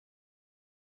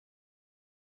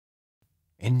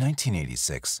In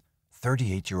 1986,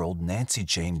 38-year-old Nancy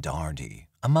Jane Doherty,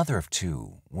 a mother of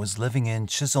two, was living in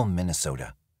Chisholm,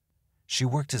 Minnesota. She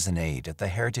worked as an aide at the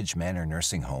Heritage Manor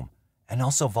nursing home and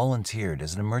also volunteered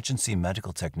as an emergency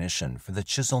medical technician for the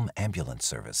Chisholm Ambulance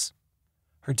Service.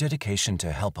 Her dedication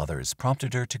to help others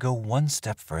prompted her to go one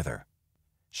step further.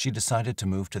 She decided to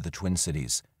move to the Twin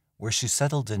Cities, where she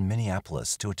settled in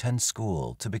Minneapolis to attend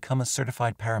school to become a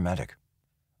certified paramedic.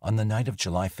 On the night of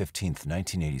July 15,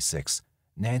 1986,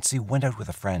 Nancy went out with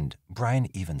a friend, Brian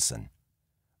Evenson.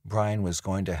 Brian was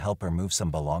going to help her move some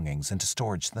belongings into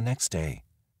storage the next day.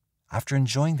 After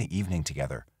enjoying the evening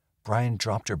together, Brian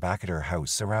dropped her back at her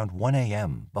house around 1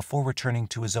 a.m. before returning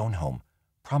to his own home,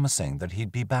 promising that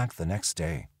he'd be back the next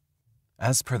day.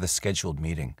 As per the scheduled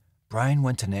meeting, Brian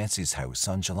went to Nancy's house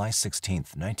on July 16,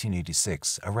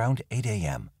 1986, around 8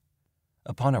 a.m.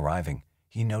 Upon arriving,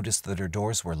 he noticed that her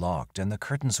doors were locked and the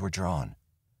curtains were drawn.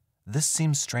 This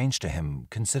seemed strange to him,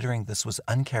 considering this was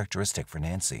uncharacteristic for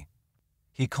Nancy.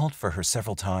 He called for her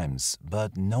several times,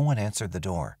 but no one answered the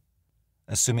door.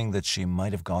 Assuming that she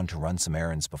might have gone to run some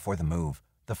errands before the move,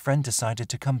 the friend decided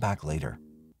to come back later.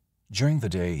 During the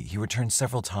day, he returned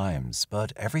several times,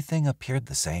 but everything appeared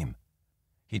the same.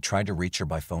 He tried to reach her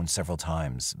by phone several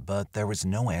times, but there was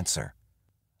no answer.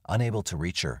 Unable to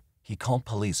reach her, he called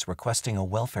police requesting a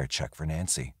welfare check for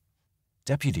Nancy.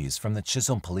 Deputies from the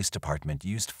Chisholm Police Department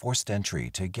used forced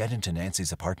entry to get into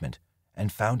Nancy's apartment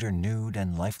and found her nude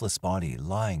and lifeless body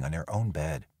lying on her own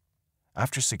bed.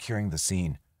 After securing the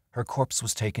scene, her corpse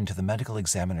was taken to the medical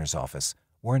examiner's office,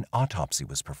 where an autopsy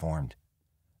was performed.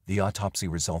 The autopsy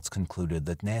results concluded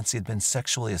that Nancy had been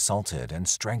sexually assaulted and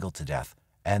strangled to death,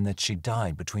 and that she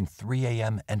died between 3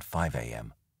 a.m. and 5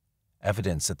 a.m.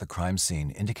 Evidence at the crime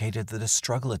scene indicated that a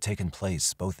struggle had taken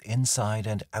place both inside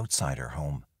and outside her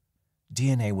home.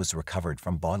 DNA was recovered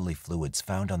from bodily fluids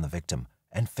found on the victim,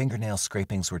 and fingernail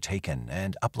scrapings were taken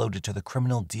and uploaded to the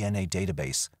criminal DNA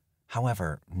database.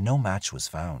 However, no match was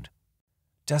found.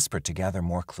 Desperate to gather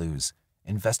more clues,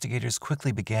 investigators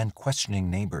quickly began questioning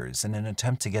neighbors in an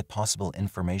attempt to get possible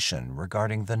information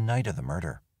regarding the night of the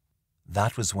murder.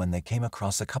 That was when they came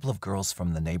across a couple of girls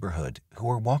from the neighborhood who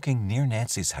were walking near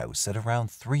Nancy's house at around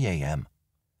 3 a.m.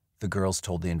 The girls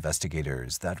told the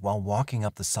investigators that while walking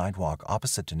up the sidewalk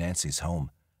opposite to Nancy's home,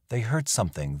 they heard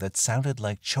something that sounded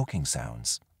like choking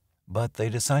sounds. But they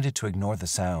decided to ignore the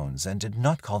sounds and did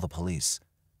not call the police,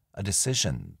 a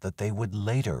decision that they would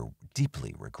later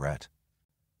deeply regret.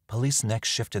 Police next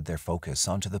shifted their focus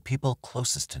onto the people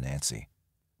closest to Nancy.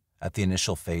 At the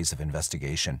initial phase of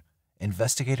investigation,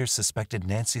 investigators suspected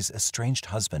Nancy's estranged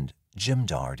husband, Jim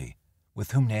Doherty,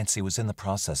 with whom Nancy was in the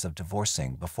process of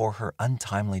divorcing before her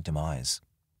untimely demise.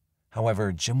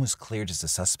 However, Jim was cleared as a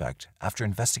suspect after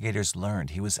investigators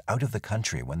learned he was out of the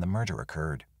country when the murder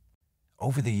occurred.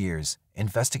 Over the years,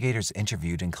 investigators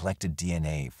interviewed and collected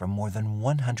DNA from more than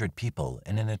 100 people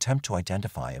in an attempt to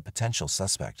identify a potential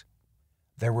suspect.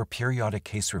 There were periodic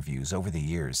case reviews over the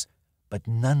years, but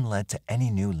none led to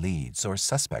any new leads or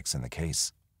suspects in the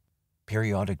case.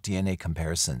 Periodic DNA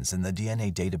comparisons in the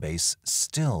DNA database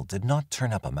still did not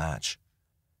turn up a match.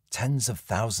 Tens of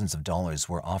thousands of dollars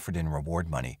were offered in reward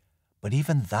money, but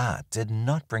even that did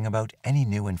not bring about any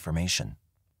new information.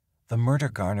 The murder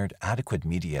garnered adequate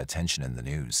media attention in the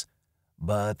news,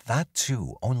 but that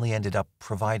too only ended up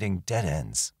providing dead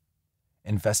ends.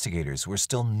 Investigators were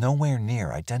still nowhere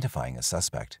near identifying a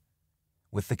suspect.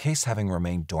 With the case having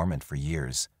remained dormant for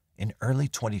years, in early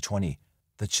 2020,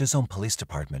 the Chisholm Police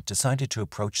Department decided to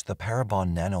approach the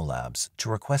Parabon Nanolabs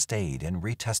to request aid in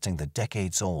retesting the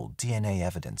decades-old DNA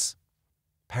evidence.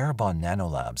 Parabon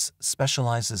Nanolabs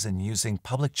specializes in using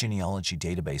public genealogy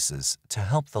databases to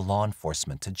help the law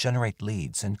enforcement to generate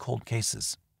leads in cold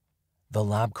cases. The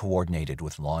lab coordinated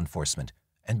with law enforcement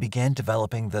and began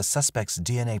developing the suspect's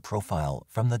DNA profile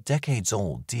from the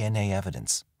decades-old DNA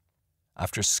evidence.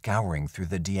 After scouring through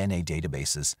the DNA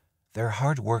databases, their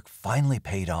hard work finally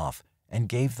paid off and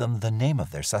gave them the name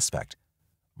of their suspect,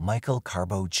 Michael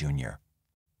Carbo Jr.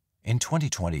 In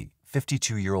 2020,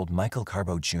 52-year-old Michael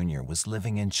Carbo Jr. was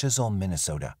living in Chisholm,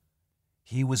 Minnesota.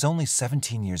 He was only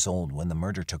 17 years old when the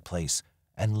murder took place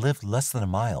and lived less than a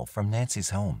mile from Nancy's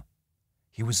home.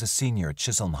 He was a senior at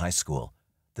Chisholm High School,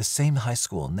 the same high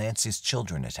school Nancy's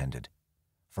children attended.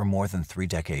 For more than 3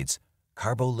 decades,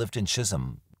 Carbo lived in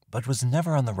Chisholm, but was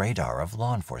never on the radar of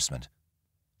law enforcement.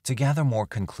 To gather more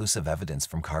conclusive evidence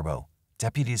from Carbo,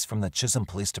 deputies from the Chisholm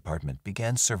Police Department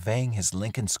began surveying his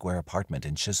Lincoln Square apartment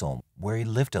in Chisholm, where he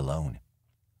lived alone.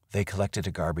 They collected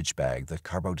a garbage bag that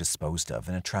Carbo disposed of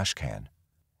in a trash can.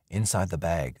 Inside the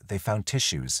bag, they found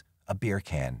tissues, a beer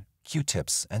can,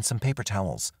 Q-tips, and some paper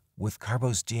towels, with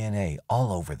Carbo's DNA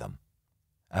all over them.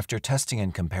 After testing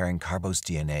and comparing Carbo's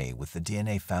DNA with the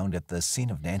DNA found at the scene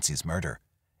of Nancy's murder,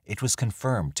 it was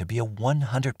confirmed to be a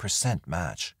 100%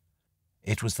 match.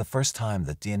 It was the first time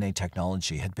that DNA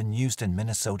technology had been used in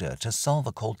Minnesota to solve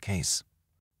a cold case.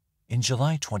 In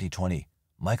July 2020,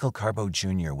 Michael Carbo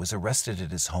Jr. was arrested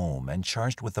at his home and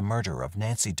charged with the murder of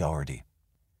Nancy Doherty.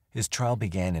 His trial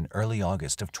began in early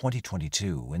August of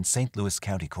 2022 in St. Louis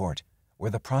County Court, where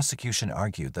the prosecution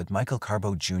argued that Michael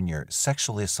Carbo Jr.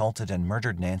 sexually assaulted and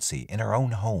murdered Nancy in her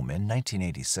own home in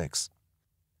 1986.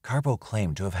 Carbo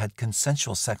claimed to have had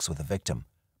consensual sex with the victim,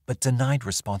 but denied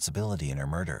responsibility in her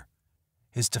murder.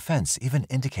 His defense even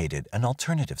indicated an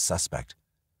alternative suspect.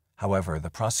 However,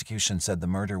 the prosecution said the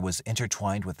murder was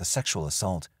intertwined with the sexual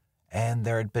assault, and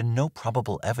there had been no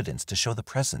probable evidence to show the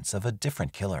presence of a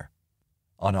different killer.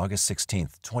 On August 16,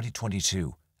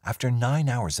 2022, after 9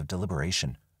 hours of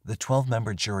deliberation, the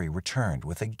 12-member jury returned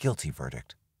with a guilty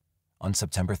verdict. On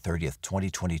September 30,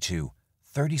 2022,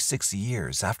 36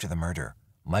 years after the murder,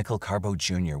 Michael Carbo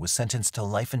Jr. was sentenced to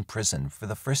life in prison for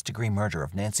the first-degree murder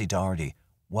of Nancy Doherty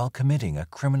while committing a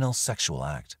criminal sexual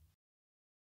act.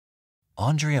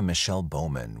 Andrea Michelle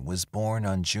Bowman was born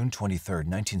on June 23,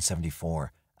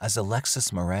 1974, as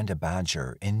Alexis Miranda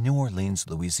Badger in New Orleans,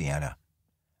 Louisiana.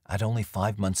 At only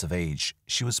 5 months of age,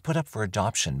 she was put up for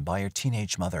adoption by her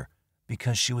teenage mother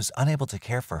because she was unable to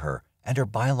care for her and her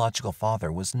biological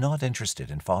father was not interested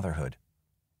in fatherhood.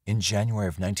 In January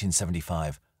of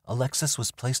 1975, Alexis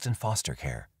was placed in foster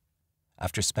care.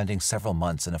 After spending several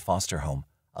months in a foster home,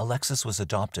 Alexis was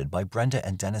adopted by Brenda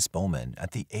and Dennis Bowman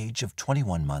at the age of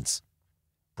 21 months.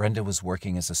 Brenda was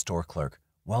working as a store clerk,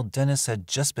 while Dennis had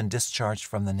just been discharged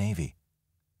from the Navy.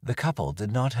 The couple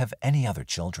did not have any other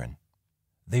children.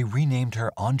 They renamed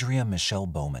her Andrea Michelle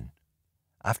Bowman.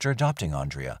 After adopting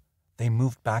Andrea, they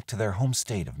moved back to their home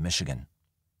state of Michigan.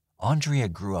 Andrea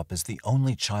grew up as the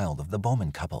only child of the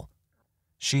Bowman couple.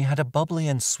 She had a bubbly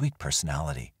and sweet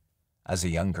personality. As a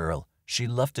young girl, she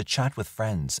loved to chat with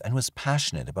friends and was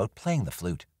passionate about playing the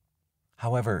flute.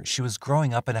 However, she was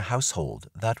growing up in a household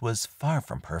that was far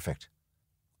from perfect.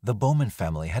 The Bowman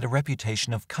family had a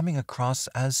reputation of coming across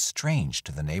as strange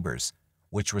to the neighbors,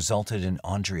 which resulted in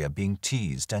Andrea being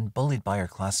teased and bullied by her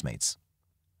classmates.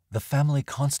 The family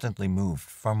constantly moved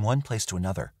from one place to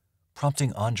another,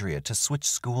 prompting Andrea to switch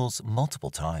schools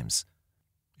multiple times.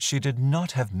 She did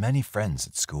not have many friends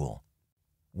at school.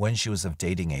 When she was of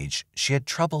dating age, she had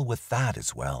trouble with that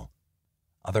as well.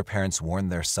 Other parents warned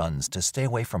their sons to stay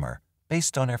away from her,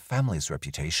 based on her family's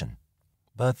reputation.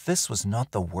 But this was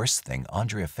not the worst thing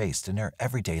Andrea faced in her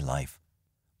everyday life.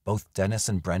 Both Dennis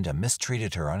and Brenda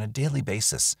mistreated her on a daily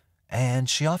basis, and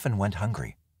she often went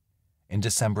hungry. In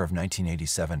December of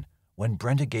 1987, when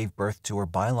Brenda gave birth to her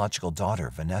biological daughter,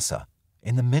 Vanessa,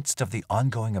 in the midst of the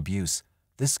ongoing abuse,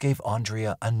 this gave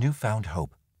Andrea a newfound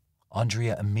hope.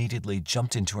 Andrea immediately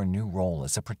jumped into her new role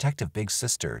as a protective big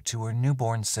sister to her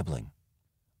newborn sibling.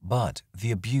 But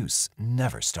the abuse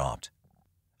never stopped.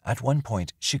 At one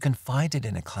point, she confided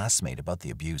in a classmate about the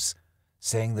abuse,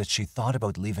 saying that she thought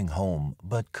about leaving home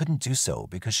but couldn't do so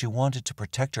because she wanted to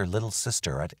protect her little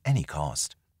sister at any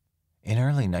cost. In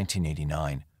early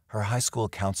 1989, her high school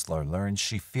counselor learned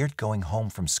she feared going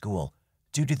home from school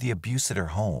due to the abuse at her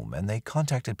home, and they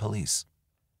contacted police.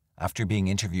 After being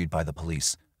interviewed by the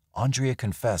police, Andrea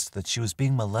confessed that she was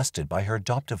being molested by her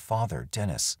adoptive father,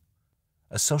 Dennis.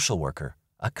 A social worker,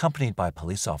 accompanied by a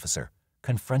police officer,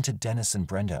 confronted Dennis and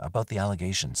Brenda about the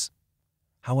allegations.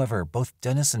 However, both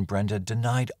Dennis and Brenda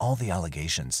denied all the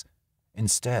allegations,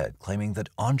 instead claiming that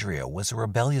Andrea was a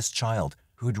rebellious child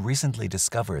who had recently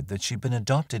discovered that she'd been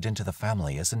adopted into the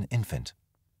family as an infant.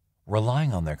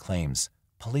 Relying on their claims,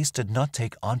 police did not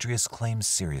take Andrea's claims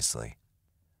seriously.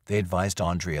 They advised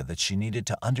Andrea that she needed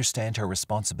to understand her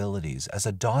responsibilities as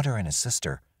a daughter and a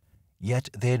sister, yet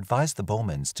they advised the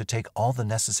Bowmans to take all the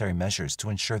necessary measures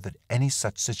to ensure that any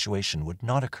such situation would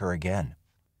not occur again.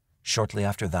 Shortly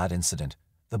after that incident,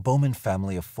 the Bowman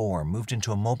family of 4 moved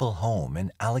into a mobile home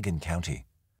in Allegan County.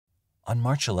 On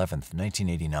March 11,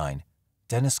 1989,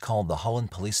 Dennis called the Holland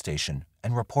police station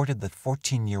and reported that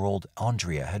 14-year-old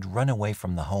Andrea had run away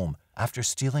from the home after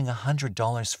stealing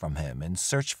 $100 from him in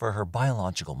search for her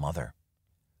biological mother.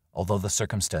 Although the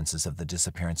circumstances of the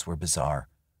disappearance were bizarre,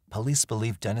 police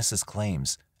believed Dennis's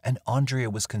claims, and Andrea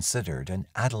was considered an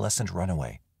adolescent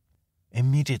runaway.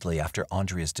 Immediately after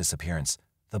Andrea's disappearance,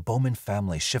 the Bowman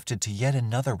family shifted to yet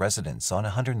another residence on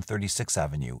 136th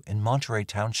Avenue in Monterey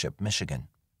Township, Michigan.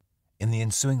 In the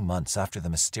ensuing months after the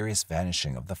mysterious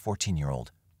vanishing of the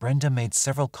 14-year-old, Brenda made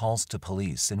several calls to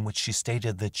police in which she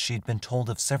stated that she'd been told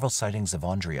of several sightings of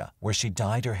Andrea where she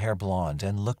dyed her hair blonde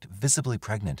and looked visibly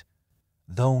pregnant.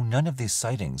 though none of these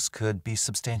sightings could be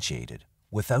substantiated.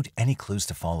 Without any clues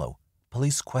to follow,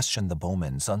 police questioned the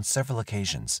Bowmans on several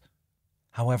occasions.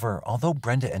 However, although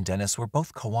Brenda and Dennis were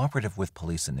both cooperative with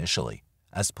police initially,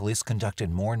 as police conducted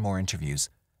more and more interviews,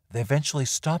 they eventually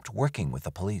stopped working with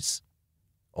the police.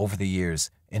 Over the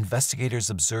years, investigators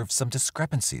observed some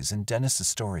discrepancies in Dennis's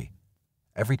story.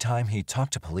 Every time he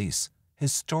talked to police,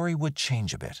 his story would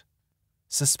change a bit.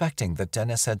 Suspecting that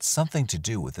Dennis had something to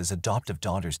do with his adoptive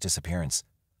daughter's disappearance,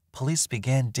 police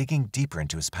began digging deeper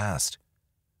into his past.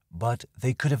 But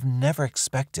they could have never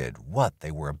expected what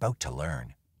they were about to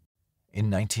learn.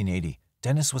 In 1980,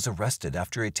 Dennis was arrested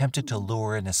after he attempted to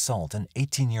lure and assault an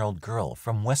 18-year-old girl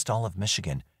from West Olive,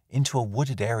 Michigan, into a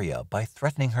wooded area by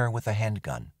threatening her with a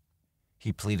handgun.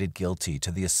 He pleaded guilty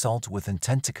to the assault with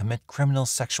intent to commit criminal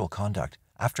sexual conduct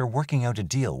after working out a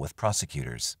deal with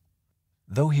prosecutors.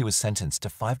 Though he was sentenced to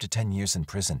 5 to 10 years in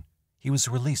prison, he was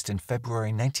released in February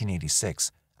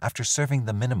 1986 after serving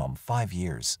the minimum 5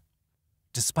 years.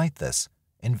 Despite this,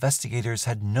 investigators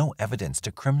had no evidence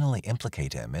to criminally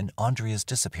implicate him in Andrea's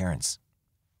disappearance.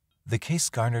 The case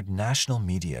garnered national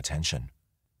media attention.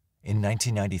 In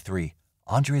 1993,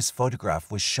 Andrea's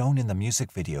photograph was shown in the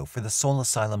music video for the Soul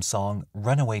Asylum song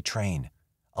Runaway Train,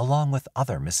 along with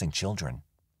other missing children.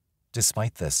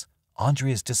 Despite this,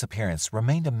 Andrea's disappearance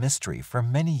remained a mystery for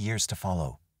many years to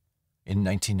follow. In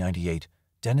 1998,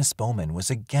 Dennis Bowman was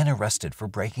again arrested for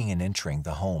breaking and entering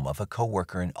the home of a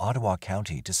co-worker in Ottawa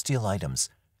County to steal items,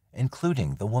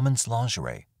 including the woman's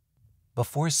lingerie.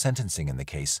 Before sentencing in the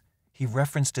case, he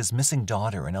referenced his missing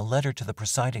daughter in a letter to the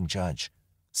presiding judge,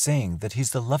 saying that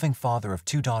he's the loving father of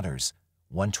 2 daughters,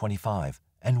 125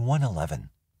 and 111.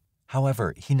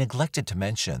 However, he neglected to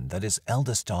mention that his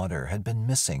eldest daughter had been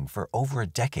missing for over a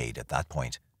decade at that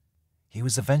point. He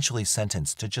was eventually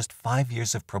sentenced to just 5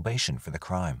 years of probation for the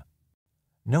crime.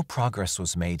 No progress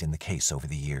was made in the case over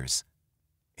the years.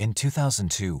 In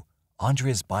 2002,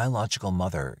 Andrea's biological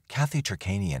mother, Kathy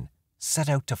Turkanian, set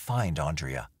out to find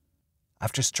Andrea.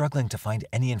 After struggling to find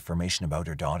any information about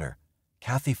her daughter,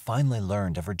 Kathy finally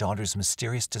learned of her daughter's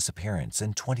mysterious disappearance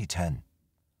in 2010.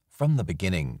 From the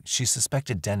beginning, she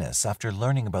suspected Dennis after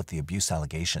learning about the abuse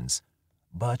allegations,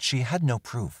 but she had no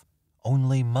proof,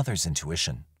 only mother's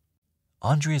intuition.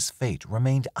 Andrea's fate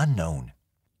remained unknown.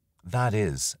 That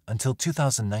is, until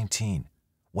 2019,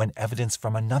 when evidence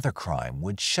from another crime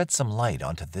would shed some light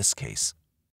onto this case.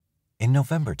 In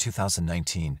November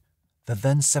 2019, the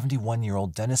then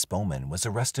 71-year-old Dennis Bowman was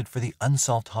arrested for the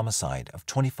unsolved homicide of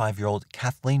 25-year-old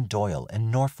Kathleen Doyle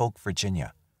in Norfolk,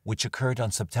 Virginia, which occurred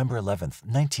on September 11,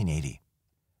 1980.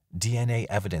 DNA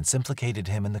evidence implicated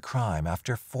him in the crime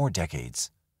after 4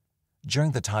 decades.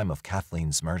 During the time of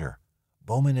Kathleen's murder,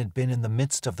 Bowman had been in the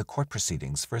midst of the court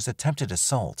proceedings for his attempted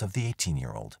assault of the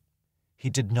 18-year-old.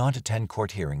 He did not attend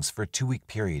court hearings for a 2-week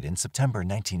period in September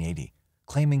 1980,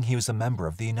 claiming he was a member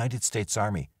of the United States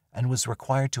Army and was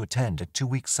required to attend a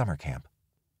 2-week summer camp.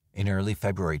 In early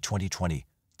February 2020,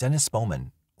 Dennis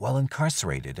Bowman, while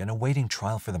incarcerated and awaiting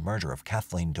trial for the murder of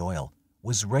Kathleen Doyle,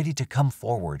 was ready to come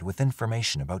forward with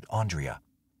information about Andrea.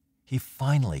 He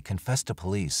finally confessed to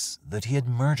police that he had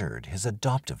murdered his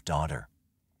adoptive daughter.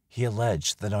 He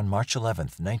alleged that on March 11,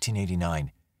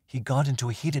 1989, he got into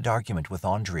a heated argument with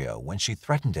Andrea when she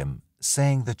threatened him,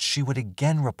 saying that she would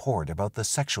again report about the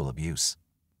sexual abuse.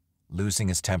 Losing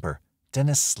his temper,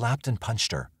 Dennis slapped and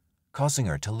punched her, causing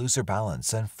her to lose her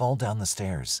balance and fall down the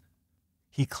stairs.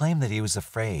 He claimed that he was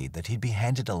afraid that he'd be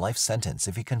handed a life sentence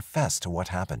if he confessed to what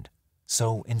happened.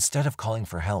 So instead of calling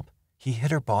for help, he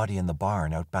hid her body in the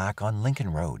barn out back on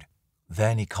Lincoln Road.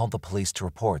 Then he called the police to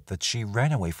report that she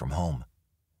ran away from home.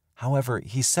 However,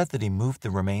 he said that he moved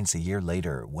the remains a year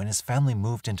later when his family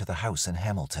moved into the house in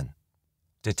Hamilton.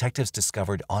 Detectives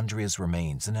discovered Andrea's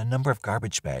remains in a number of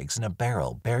garbage bags in a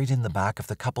barrel buried in the back of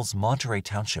the couple's Monterey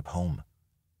Township home.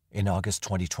 In August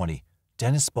 2020,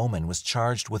 Dennis Bowman was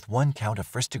charged with 1 count of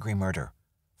first-degree murder,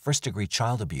 first-degree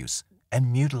child abuse,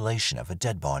 and mutilation of a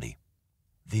dead body.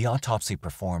 The autopsy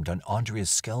performed on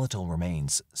Andrea's skeletal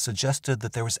remains suggested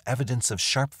that there was evidence of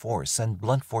sharp force and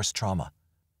blunt force trauma.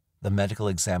 The medical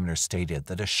examiner stated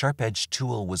that a sharp-edged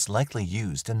tool was likely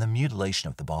used in the mutilation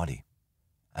of the body.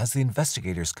 As the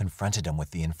investigators confronted him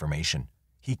with the information,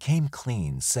 he came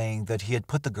clean, saying that he had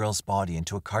put the girl's body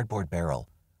into a cardboard barrel,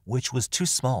 which was too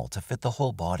small to fit the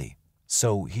whole body.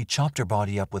 So he chopped her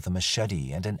body up with a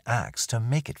machete and an axe to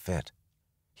make it fit.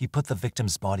 He put the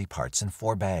victim's body parts in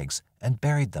 4 bags and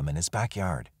buried them in his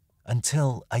backyard,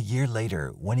 until a year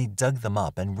later when he dug them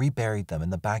up and reburied them in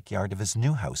the backyard of his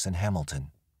new house in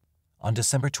Hamilton. On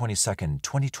December 22,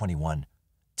 2021,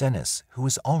 Dennis, who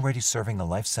was already serving a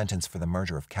life sentence for the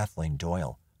murder of Kathleen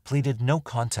Doyle, pleaded no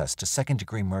contest to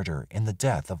second-degree murder in the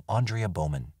death of Andrea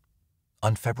Bowman.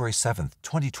 On February 7,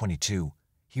 2022,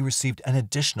 he received an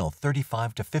additional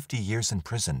 35 to 50 years in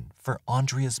prison for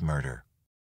Andrea's murder.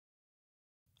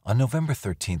 On November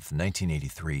 13,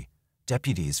 1983,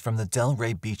 deputies from the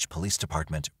Delray Beach Police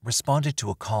Department responded to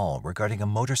a call regarding a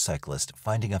motorcyclist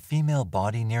finding a female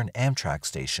body near an Amtrak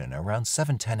station around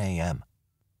 7:10 a.m.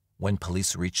 When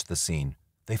police reached the scene,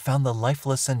 they found the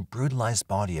lifeless and brutalized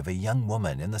body of a young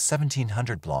woman in the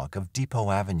 1700 block of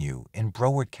Depot Avenue in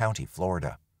Broward County,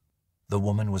 Florida. The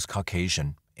woman was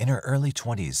Caucasian, in her early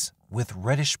 20s, with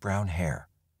reddish-brown hair.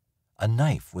 A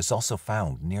knife was also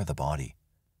found near the body.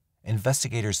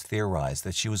 Investigators theorized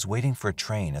that she was waiting for a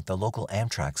train at the local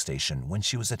Amtrak station when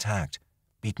she was attacked,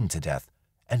 beaten to death,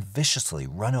 and viciously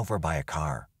run over by a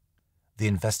car. The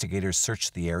investigators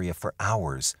searched the area for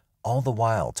hours, all the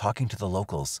while talking to the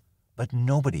locals, but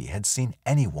nobody had seen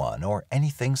anyone or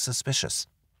anything suspicious.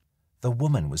 The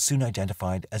woman was soon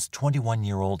identified as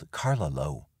 21-year-old Carla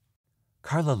Lowe.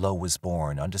 Carla Lowe was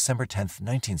born on December 10,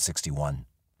 1961.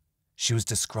 She was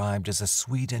described as a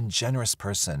sweet and generous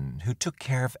person who took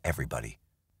care of everybody.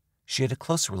 She had a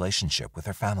close relationship with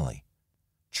her family.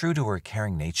 True to her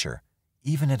caring nature,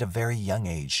 even at a very young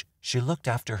age, she looked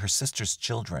after her sister's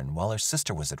children while her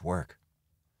sister was at work.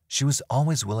 She was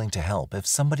always willing to help if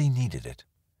somebody needed it.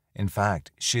 In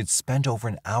fact, she had spent over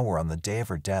an hour on the day of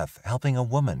her death helping a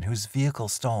woman whose vehicle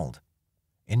stalled.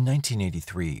 In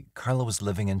 1983, Carla was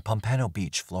living in Pompano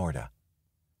Beach, Florida.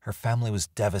 Her family was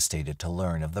devastated to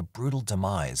learn of the brutal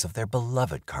demise of their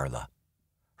beloved Carla.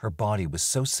 Her body was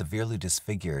so severely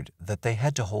disfigured that they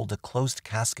had to hold a closed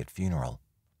casket funeral.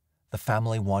 The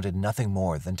family wanted nothing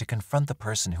more than to confront the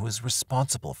person who was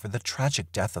responsible for the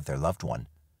tragic death of their loved one,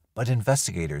 but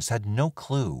investigators had no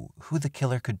clue who the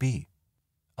killer could be.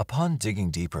 Upon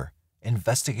digging deeper,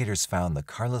 investigators found that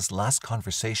Carla's last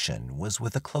conversation was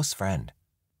with a close friend.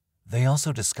 They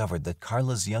also discovered that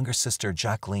Carla's younger sister,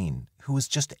 Jacqueline, who was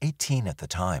just 18 at the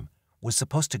time, was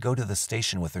supposed to go to the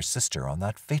station with her sister on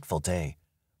that fateful day,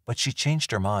 but she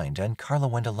changed her mind and Carla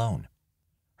went alone.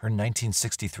 Her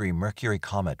 1963 Mercury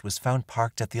Comet was found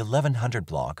parked at the 1100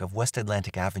 block of West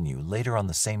Atlantic Avenue later on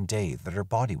the same day that her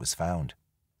body was found.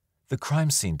 The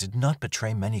crime scene did not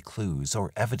betray many clues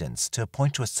or evidence to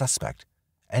point to a suspect,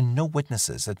 and no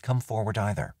witnesses had come forward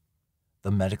either. The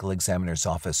medical examiner's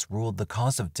office ruled the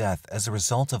cause of death as a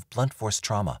result of blunt force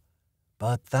trauma,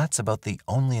 but that's about the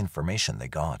only information they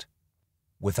got.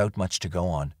 Without much to go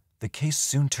on, the case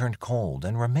soon turned cold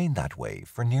and remained that way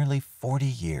for nearly 40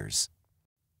 years.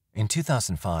 In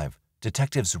 2005,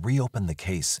 detectives reopened the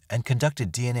case and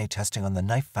conducted DNA testing on the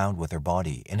knife found with her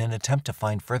body in an attempt to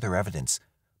find further evidence,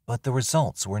 but the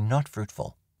results were not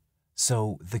fruitful.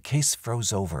 So the case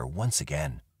froze over once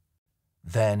again.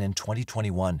 Then in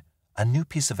 2021, a new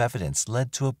piece of evidence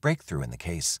led to a breakthrough in the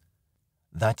case.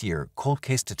 That year, cold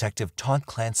case detective Todd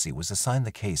Clancy was assigned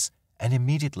the case and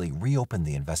immediately reopened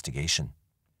the investigation.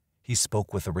 He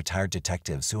spoke with the retired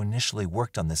detectives who initially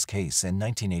worked on this case in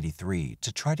 1983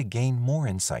 to try to gain more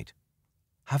insight.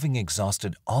 Having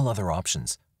exhausted all other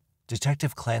options,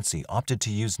 Detective Clancy opted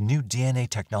to use new DNA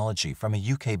technology from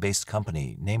a UK-based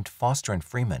company named Foster &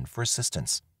 Freeman for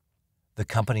assistance. The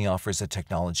company offers a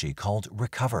technology called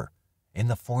Recover, in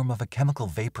the form of a chemical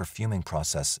vapor fuming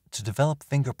process to develop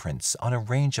fingerprints on a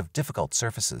range of difficult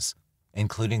surfaces,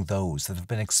 including those that have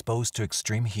been exposed to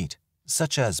extreme heat,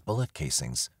 such as bullet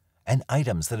casings, and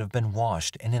items that have been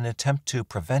washed in an attempt to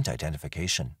prevent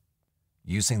identification.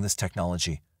 Using this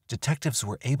technology, detectives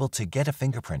were able to get a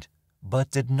fingerprint,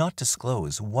 but did not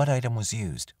disclose what item was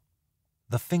used.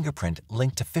 The fingerprint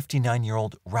linked to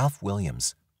 59-year-old Ralph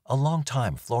Williams, a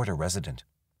longtime Florida resident.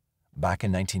 Back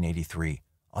in 1983,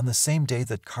 on the same day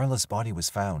that Carla's body was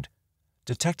found,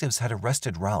 detectives had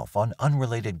arrested Ralph on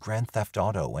unrelated grand theft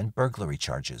auto and burglary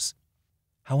charges.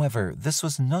 However, this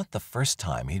was not the first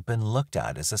time he'd been looked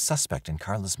at as a suspect in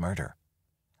Carla's murder.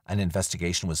 An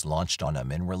investigation was launched on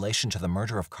him in relation to the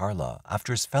murder of Carla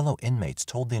after his fellow inmates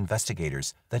told the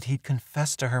investigators that he'd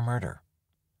confessed to her murder.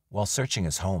 While searching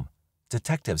his home,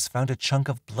 detectives found a chunk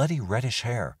of bloody reddish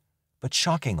hair, but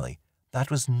shockingly,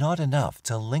 that was not enough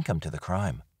to link him to the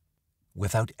crime.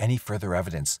 Without any further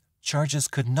evidence, charges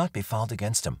could not be filed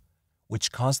against him,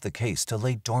 which caused the case to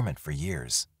lay dormant for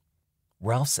years.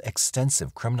 Ralph's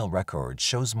extensive criminal record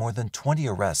shows more than 20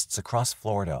 arrests across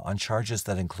Florida on charges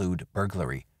that include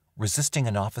burglary, resisting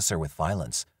an officer with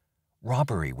violence,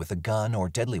 robbery with a gun or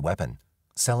deadly weapon,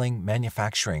 selling,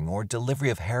 manufacturing, or delivery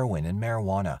of heroin and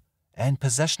marijuana, and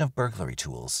possession of burglary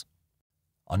tools.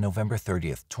 On November 30,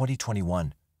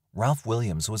 2021, Ralph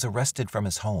Williams was arrested from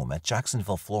his home at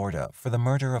Jacksonville, Florida for the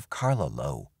murder of Carla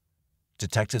Lowe.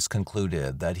 Detectives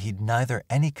concluded that he'd neither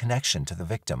any connection to the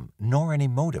victim nor any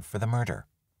motive for the murder.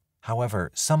 However,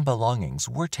 some belongings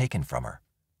were taken from her.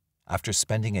 After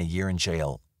spending a year in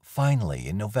jail, finally,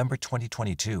 in November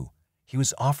 2022, he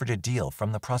was offered a deal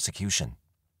from the prosecution.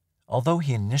 Although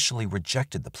he initially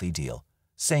rejected the plea deal,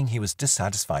 saying he was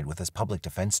dissatisfied with his public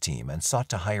defense team and sought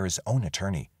to hire his own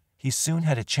attorney, he soon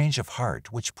had a change of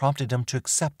heart which prompted him to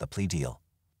accept the plea deal.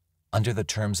 Under the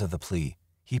terms of the plea,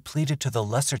 he pleaded to the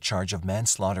lesser charge of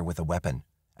manslaughter with a weapon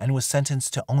and was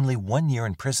sentenced to only 1 year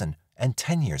in prison and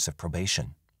 10 years of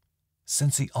probation.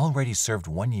 Since he already served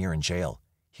 1 year in jail,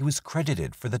 he was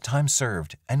credited for the time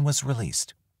served and was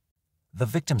released. The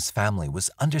victim's family was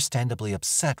understandably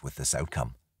upset with this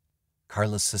outcome.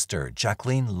 Carla's sister,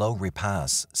 Jacqueline Lowe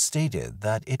Repas, stated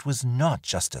that it was not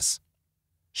justice.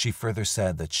 She further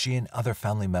said that she and other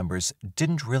family members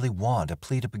didn't really want a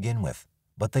plea to begin with,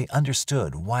 but they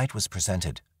understood why it was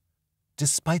presented.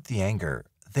 Despite the anger,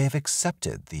 they have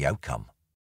accepted the outcome.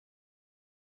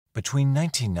 Between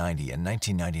 1990 and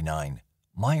 1999,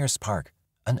 Myers Park,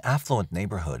 an affluent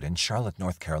neighborhood in Charlotte,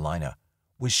 North Carolina,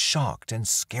 was shocked and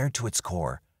scared to its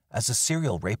core as a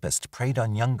serial rapist preyed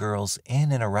on young girls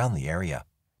in and around the area.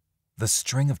 The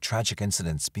string of tragic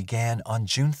incidents began on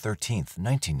June 13,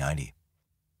 1990.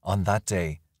 On that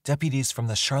day, deputies from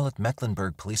the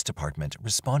Charlotte-Mecklenburg Police Department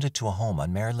responded to a home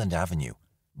on Maryland Avenue,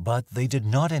 but they did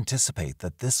not anticipate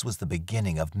that this was the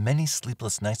beginning of many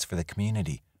sleepless nights for the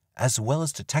community, as well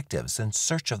as detectives in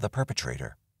search of the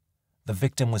perpetrator. The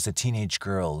victim was a teenage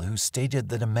girl who stated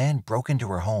that a man broke into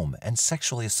her home and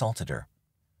sexually assaulted her.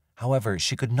 However,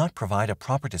 she could not provide a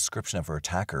proper description of her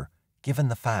attacker, given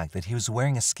the fact that he was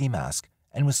wearing a ski mask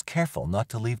and was careful not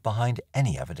to leave behind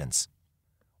any evidence.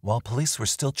 While police were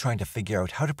still trying to figure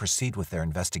out how to proceed with their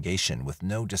investigation with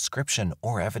no description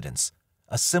or evidence,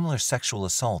 a similar sexual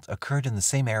assault occurred in the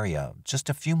same area just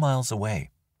a few miles away.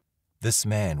 This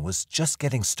man was just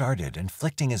getting started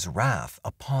inflicting his wrath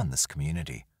upon this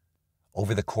community.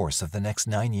 Over the course of the next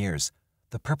 9 years,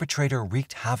 the perpetrator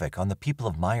wreaked havoc on the people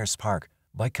of Myers Park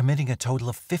by committing a total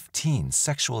of 15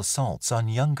 sexual assaults on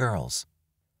young girls.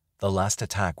 The last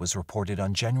attack was reported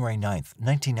on January 9,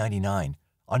 1999,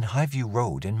 on Highview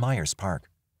Road in Myers Park.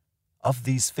 Of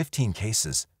these 15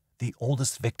 cases, the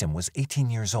oldest victim was 18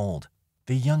 years old.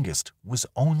 The youngest was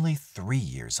only 3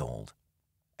 years old.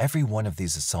 Every one of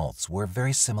these assaults were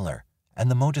very similar,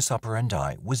 and the modus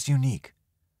operandi was unique.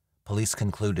 Police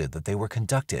concluded that they were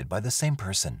conducted by the same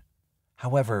person.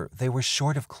 However, they were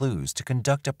short of clues to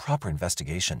conduct a proper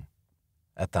investigation.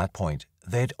 At that point,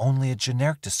 they had only a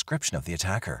generic description of the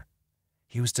attacker.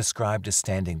 He was described as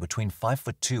standing between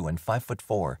 5'2" and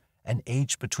 5'4" and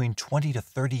aged between 20 to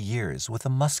 30 years with a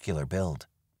muscular build.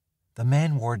 The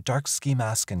man wore a dark ski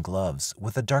mask and gloves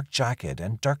with a dark jacket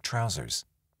and dark trousers.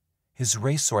 His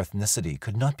race or ethnicity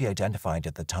could not be identified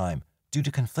at the time due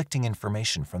to conflicting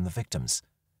information from the victims.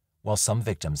 While some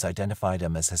victims identified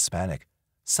him as Hispanic,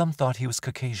 some thought he was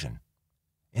Caucasian.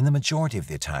 In the majority of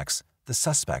the attacks, the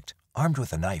suspect, armed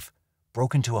with a knife,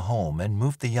 broke into a home and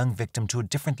moved the young victim to a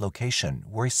different location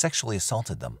where he sexually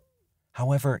assaulted them.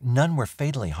 However, none were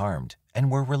fatally harmed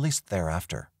and were released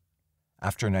thereafter.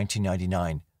 After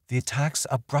 1999, the attacks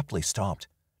abruptly stopped,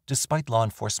 despite law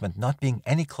enforcement not being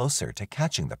any closer to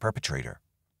catching the perpetrator.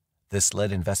 This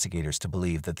led investigators to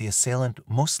believe that the assailant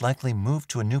most likely moved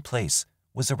to a new place,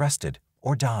 was arrested,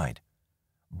 or died.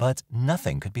 But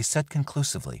nothing could be said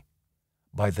conclusively.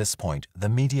 By this point, the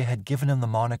media had given him the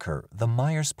moniker the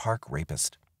Myers Park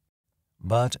Rapist.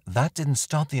 But that didn't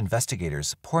stop the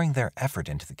investigators pouring their effort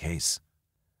into the case.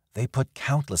 They put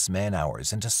countless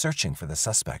man-hours into searching for the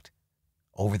suspect.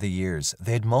 Over the years,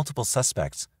 they had multiple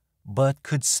suspects, but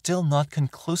could still not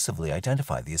conclusively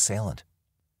identify the assailant.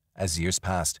 As years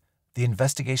passed, the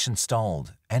investigation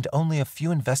stalled, and only a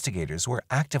few investigators were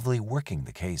actively working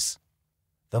the case.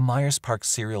 The Myers Park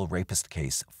serial rapist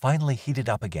case finally heated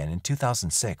up again in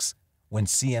 2006 when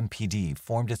CMPD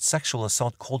formed its Sexual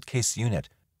Assault Cold Case Unit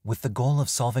with the goal of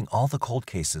solving all the cold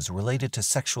cases related to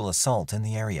sexual assault in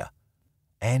the area.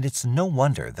 And it's no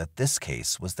wonder that this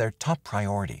case was their top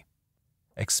priority.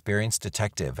 Experienced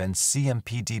detective and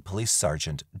CMPD Police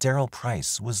Sergeant Daryl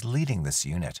Price was leading this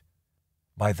unit.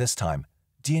 By this time,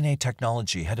 DNA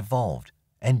technology had evolved,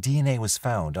 and DNA was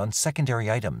found on secondary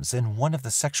items in one of the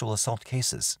sexual assault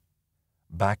cases.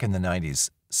 Back in the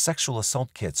 90s, sexual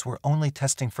assault kits were only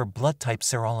testing for blood type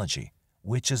serology,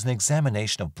 which is an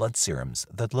examination of blood serums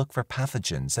that look for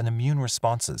pathogens and immune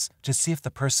responses to see if the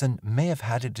person may have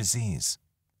had a disease.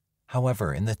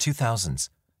 However, in the 2000s,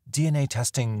 DNA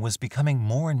testing was becoming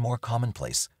more and more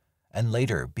commonplace, and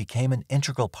later became an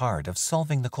integral part of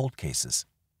solving the cold cases.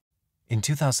 In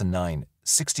 2009,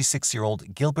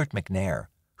 66-year-old Gilbert McNair,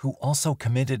 who also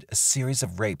committed a series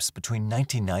of rapes between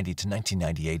 1990 to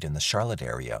 1998 in the Charlotte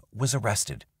area, was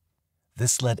arrested.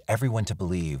 This led everyone to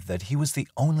believe that he was the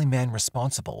only man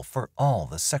responsible for all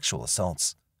the sexual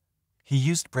assaults. He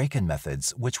used break-in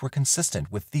methods which were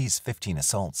consistent with these 15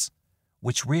 assaults,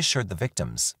 which reassured the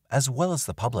victims, as well as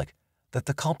the public, that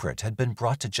the culprit had been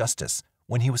brought to justice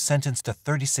when he was sentenced to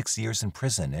 36 years in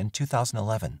prison in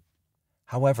 2011.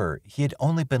 However, he had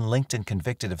only been linked and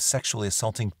convicted of sexually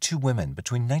assaulting 2 women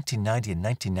between 1990 and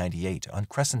 1998 on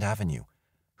Crescent Avenue,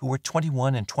 who were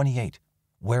 21 and 28,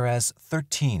 whereas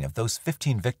 13 of those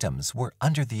 15 victims were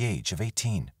under the age of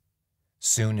 18.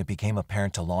 Soon it became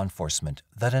apparent to law enforcement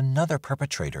that another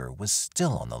perpetrator was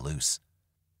still on the loose.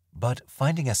 But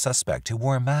finding a suspect who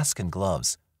wore a mask and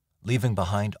gloves, leaving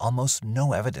behind almost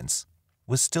no evidence,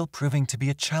 was still proving to be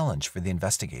a challenge for the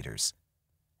investigators.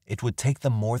 It would take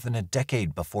them more than a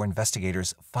decade before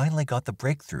investigators finally got the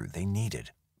breakthrough they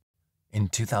needed. In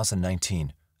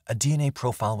 2019, a DNA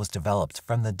profile was developed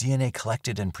from the DNA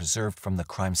collected and preserved from the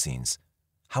crime scenes.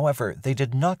 However, they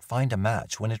did not find a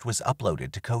match when it was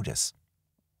uploaded to CODIS.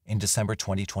 In December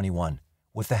 2021,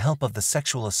 with the help of the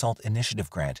Sexual Assault Initiative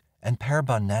Grant and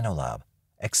Parabon Nanolab,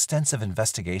 extensive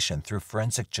investigation through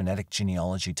forensic genetic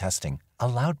genealogy testing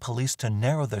allowed police to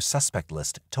narrow their suspect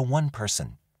list to one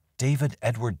person, David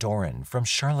Edward Doran from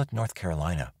Charlotte, North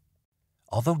Carolina.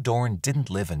 Although Doran didn't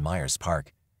live in Myers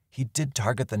Park, he did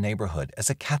target the neighborhood as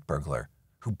a cat burglar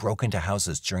who broke into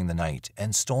houses during the night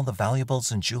and stole the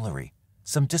valuables and jewelry,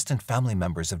 some distant family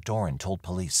members of Doran told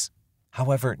police.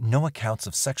 However, no accounts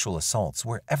of sexual assaults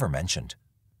were ever mentioned.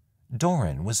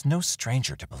 Doran was no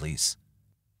stranger to police.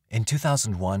 In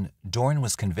 2001, Doran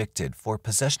was convicted for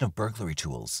possession of burglary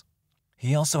tools.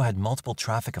 He also had multiple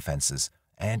traffic offenses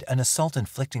and an assault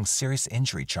inflicting serious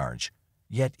injury charge,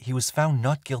 yet he was found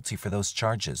not guilty for those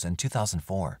charges in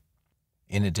 2004.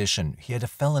 In addition, he had a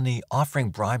felony offering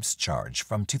bribes charge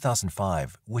from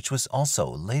 2005, which was also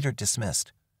later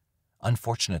dismissed.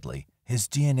 Unfortunately, his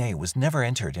DNA was never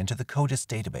entered into the CODIS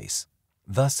database.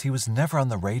 Thus, he was never on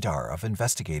the radar of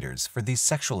investigators for these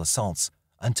sexual assaults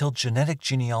until genetic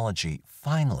genealogy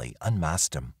finally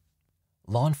unmasked him.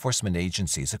 Law enforcement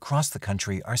agencies across the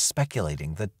country are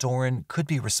speculating that Doran could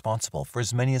be responsible for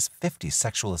as many as 50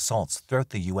 sexual assaults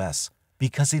throughout the U.S.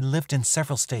 because he lived in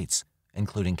several states,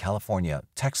 including California,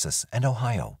 Texas, and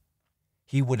Ohio.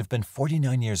 He would have been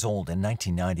 49 years old in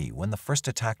 1990 when the first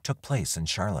attack took place in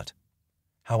Charlotte.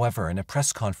 However, in a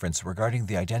press conference regarding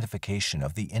the identification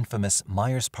of the infamous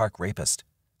Myers Park rapist,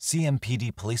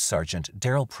 CMPD Police Sergeant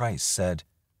Darrell Price said,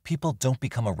 "People don't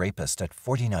become a rapist at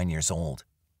 49 years old.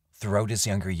 Throughout his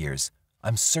younger years,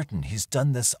 I'm certain he's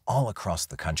done this all across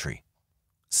the country."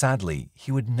 Sadly,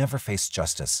 he would never face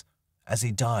justice, as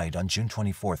he died on June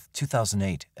 24,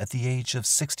 2008, at the age of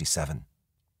 67.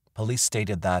 Police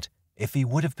stated that, if he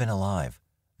would have been alive,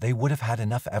 they would have had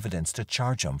enough evidence to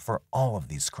charge him for all of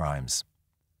these crimes.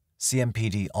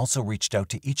 CMPD also reached out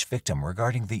to each victim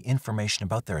regarding the information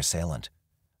about their assailant.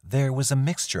 There was a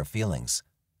mixture of feelings.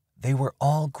 They were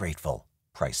all grateful,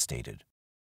 Price stated.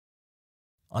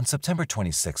 On September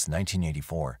 26,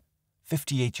 1984,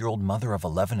 58-year-old mother of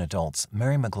 11 adults,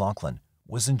 Mary McLaughlin,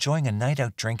 was enjoying a night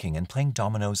out drinking and playing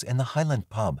dominoes in the Highland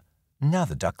Pub, now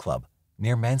the Duck Club,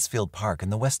 near Mansfield Park in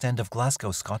the West End of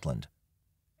Glasgow, Scotland.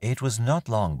 It was not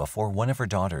long before one of her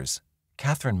daughters,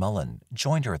 Catherine Mullen,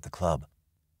 joined her at the club.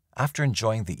 After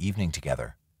enjoying the evening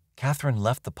together, Catherine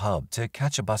left the pub to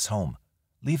catch a bus home,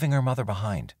 leaving her mother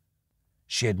behind.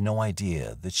 She had no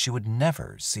idea that she would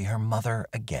never see her mother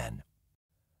again.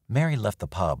 Mary left the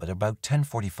pub at about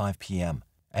 10:45 p.m.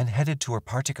 and headed to her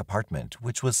Partick apartment,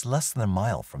 which was less than a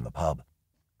mile from the pub.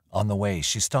 On the way,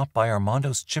 she stopped by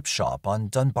Armando's chip shop on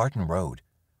Dunbarton Road,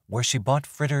 where she bought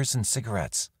fritters and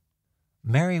cigarettes.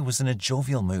 Mary was in a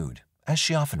jovial mood, as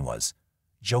she often was,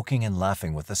 joking and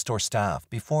laughing with the store staff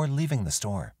before leaving the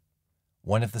store.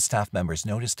 One of the staff members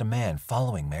noticed a man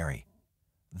following Mary.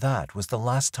 That was the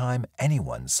last time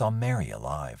anyone saw Mary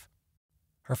alive.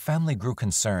 Her family grew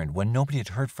concerned when nobody had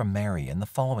heard from Mary in the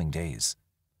following days.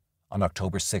 On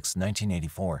October 6,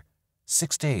 1984,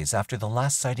 6 days after the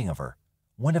last sighting of her,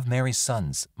 one of Mary's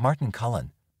sons, Martin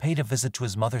Cullen, paid a visit to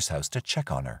his mother's house to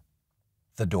check on her.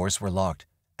 The doors were locked,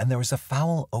 and there was a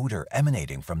foul odor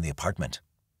emanating from the apartment.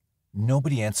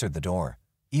 Nobody answered the door,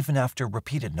 even after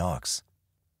repeated knocks.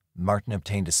 Martin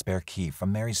obtained a spare key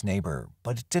from Mary's neighbor,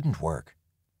 but it didn't work.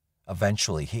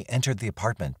 Eventually, he entered the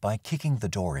apartment by kicking the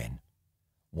door in.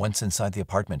 Once inside the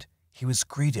apartment, he was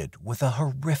greeted with a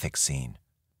horrific scene.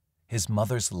 His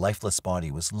mother's lifeless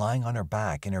body was lying on her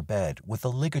back in her bed with a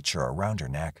ligature around her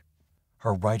neck.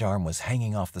 Her right arm was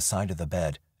hanging off the side of the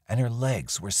bed, and her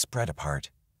legs were spread apart.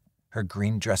 Her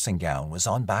green dressing gown was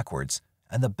on backwards,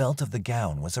 and the belt of the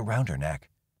gown was around her neck.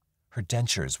 Her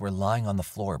dentures were lying on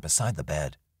the floor beside the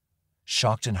bed.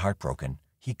 Shocked and heartbroken,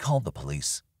 he called the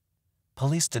police.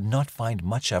 Police did not find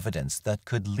much evidence that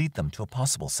could lead them to a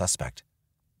possible suspect.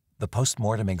 The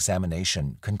post-mortem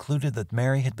examination concluded that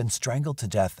Mary had been strangled to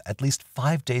death at least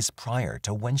 5 days prior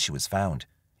to when she was found,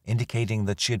 indicating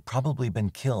that she had probably been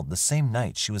killed the same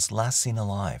night she was last seen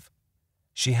alive.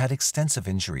 She had extensive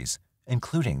injuries,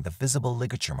 including the visible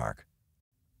ligature mark.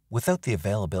 Without the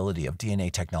availability of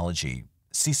DNA technology,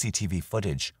 CCTV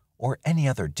footage, or any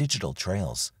other digital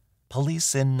trails,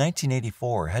 police in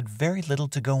 1984 had very little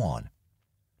to go on.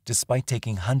 Despite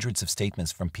taking hundreds of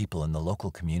statements from people in the local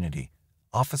community,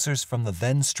 officers from the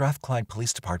then Strathclyde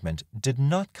Police Department did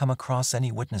not come across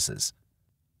any witnesses.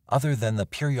 Other than the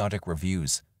periodic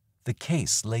reviews, the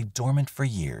case lay dormant for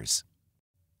years.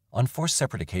 On 4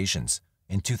 separate occasions,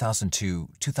 in 2002,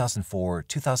 2004,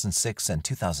 2006, and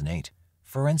 2008,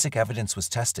 forensic evidence was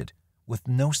tested, with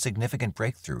no significant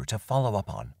breakthrough to follow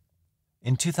up on.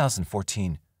 In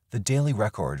 2014, the Daily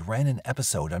Record ran an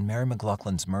episode on Mary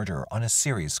McLaughlin's murder on a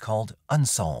series called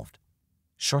Unsolved.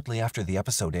 Shortly after the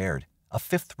episode aired, a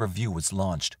 5th review was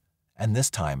launched, and this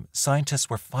time scientists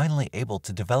were finally able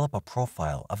to develop a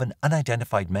profile of an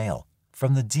unidentified male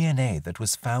from the DNA that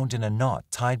was found in a knot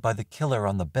tied by the killer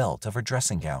on the belt of her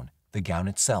dressing gown, the gown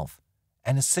itself,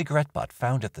 and a cigarette butt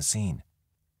found at the scene.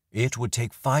 It would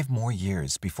take 5 more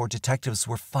years before detectives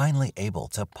were finally able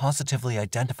to positively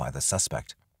identify the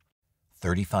suspect.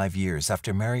 35 years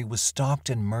after Mary was stalked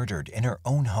and murdered in her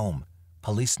own home,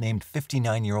 police named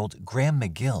 59-year-old Graham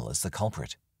McGill as the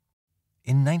culprit.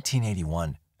 In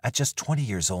 1981, at just 20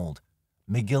 years old,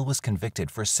 McGill was convicted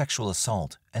for sexual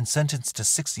assault and sentenced to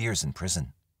 6 years in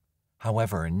prison.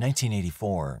 However, in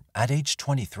 1984, at age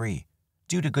 23,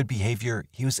 due to good behavior,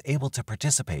 he was able to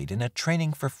participate in a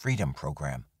Training for Freedom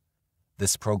program.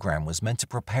 This program was meant to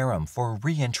prepare him for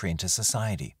re-entry into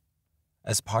society.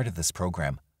 As part of this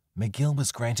program, McGill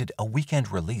was granted a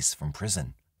weekend release from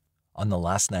prison. On the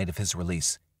last night of his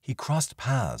release, he crossed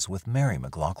paths with Mary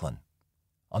McLaughlin.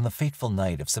 On the fateful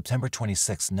night of September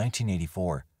 26,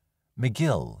 1984,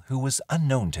 McGill, who was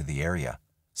unknown to the area,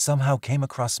 somehow came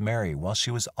across Mary while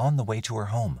she was on the way to her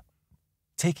home.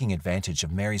 Taking advantage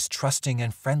of Mary's trusting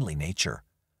and friendly nature,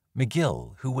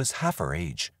 McGill, who was half her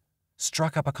age,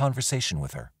 struck up a conversation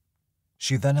with her.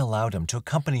 She then allowed him to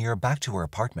accompany her back to her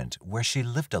apartment where she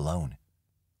lived alone.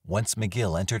 Once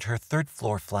McGill entered her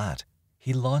 3rd-floor flat,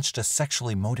 he launched a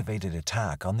sexually motivated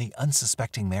attack on the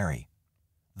unsuspecting Mary.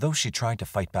 Though she tried to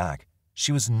fight back,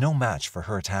 she was no match for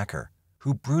her attacker,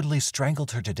 who brutally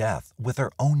strangled her to death with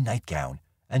her own nightgown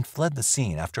and fled the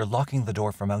scene after locking the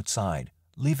door from outside,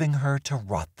 leaving her to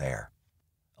rot there.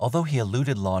 Although he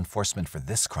eluded law enforcement for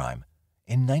this crime,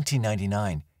 in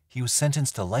 1999 he was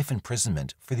sentenced to life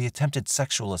imprisonment for the attempted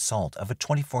sexual assault of a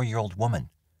 24-year-old woman,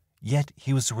 yet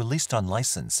he was released on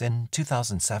license in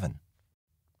 2007.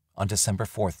 On December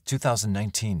 4,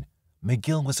 2019,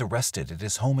 McGill was arrested at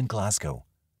his home in Glasgow.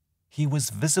 He was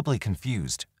visibly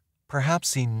confused.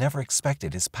 Perhaps he never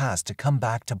expected his past to come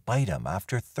back to bite him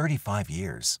after 35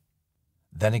 years.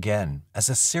 Then again, as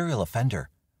a serial offender,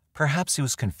 perhaps he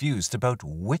was confused about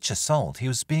which assault he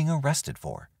was being arrested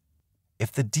for.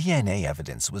 If the DNA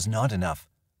evidence was not enough,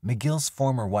 McGill's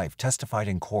former wife testified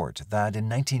in court that in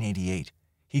 1988,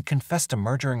 he'd confessed to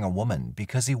murdering a woman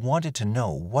because he wanted to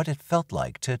know what it felt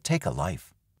like to take a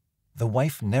life. The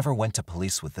wife never went to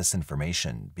police with this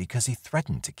information because he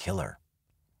threatened to kill her.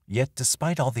 Yet,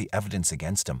 despite all the evidence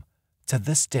against him, to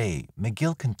this day,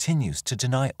 McGill continues to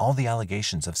deny all the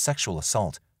allegations of sexual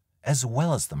assault, as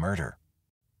well as the murder.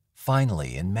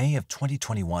 Finally, in May of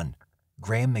 2021,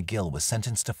 Graham McGill was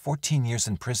sentenced to 14 years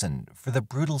in prison for the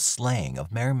brutal slaying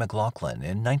of Mary McLaughlin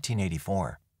in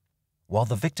 1984. While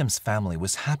the victim's family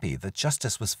was happy that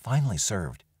justice was finally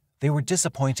served, they were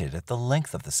disappointed at the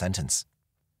length of the sentence.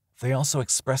 They also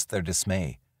expressed their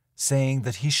dismay, saying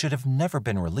that he should have never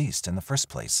been released in the first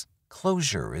place.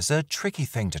 Closure is a tricky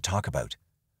thing to talk about,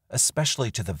 especially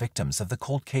to the victims of the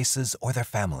cold cases or their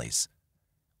families.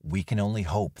 We can only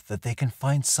hope that they can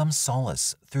find some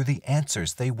solace through the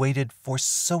answers they waited for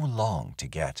so long to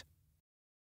get.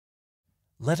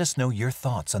 Let us know your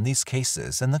thoughts on these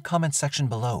cases in the comment section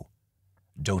below.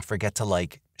 Don't forget to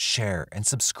like, share, and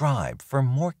subscribe for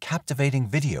more captivating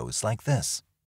videos like this.